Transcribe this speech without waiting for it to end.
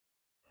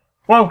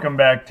Welcome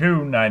back to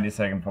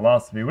 90-Second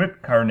Philosophy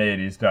with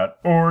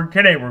Carneades.org.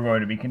 Today we're going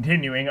to be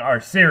continuing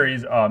our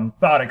series on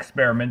thought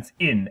experiments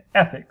in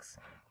ethics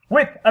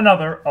with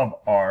another of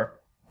our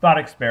thought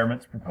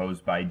experiments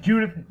proposed by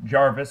Judith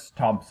Jarvis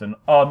Thompson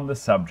on the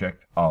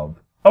subject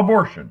of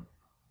abortion.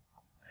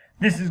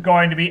 This is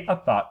going to be a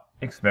thought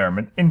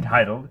experiment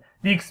entitled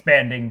The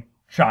Expanding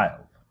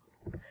Child.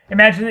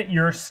 Imagine that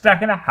you're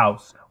stuck in a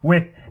house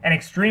with an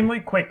extremely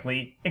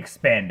quickly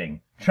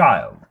expanding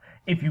child.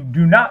 If you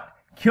do not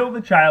kill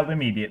the child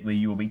immediately,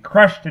 you will be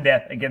crushed to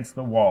death against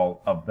the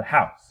wall of the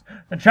house.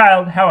 The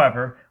child,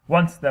 however,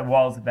 once the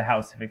walls of the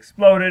house have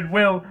exploded,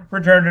 will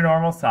return to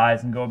normal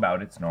size and go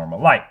about its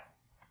normal life.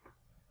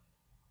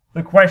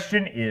 The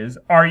question is,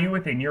 are you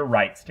within your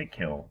rights to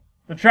kill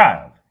the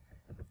child?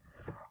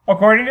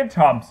 According to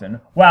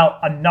Thompson, while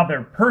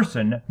another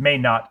person may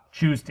not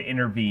choose to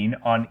intervene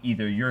on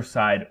either your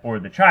side or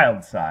the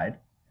child's side,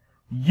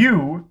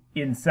 you,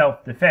 in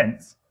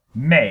self-defense,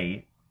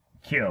 may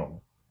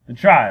kill the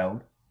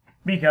child,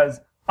 because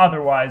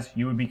otherwise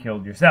you would be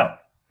killed yourself.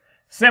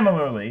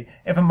 Similarly,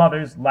 if a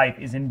mother's life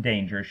is in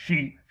danger,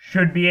 she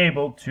should be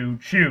able to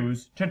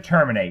choose to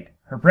terminate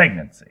her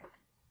pregnancy.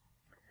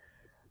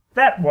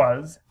 That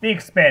was the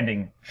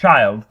expanding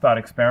child thought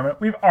experiment.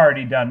 We've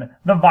already done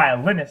the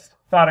violinist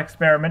thought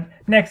experiment.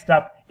 Next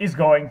up is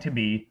going to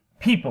be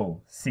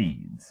people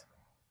seeds.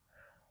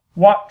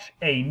 Watch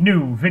a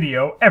new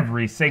video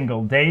every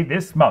single day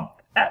this month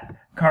at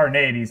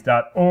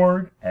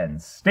Carneades.org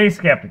and stay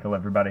skeptical,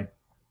 everybody.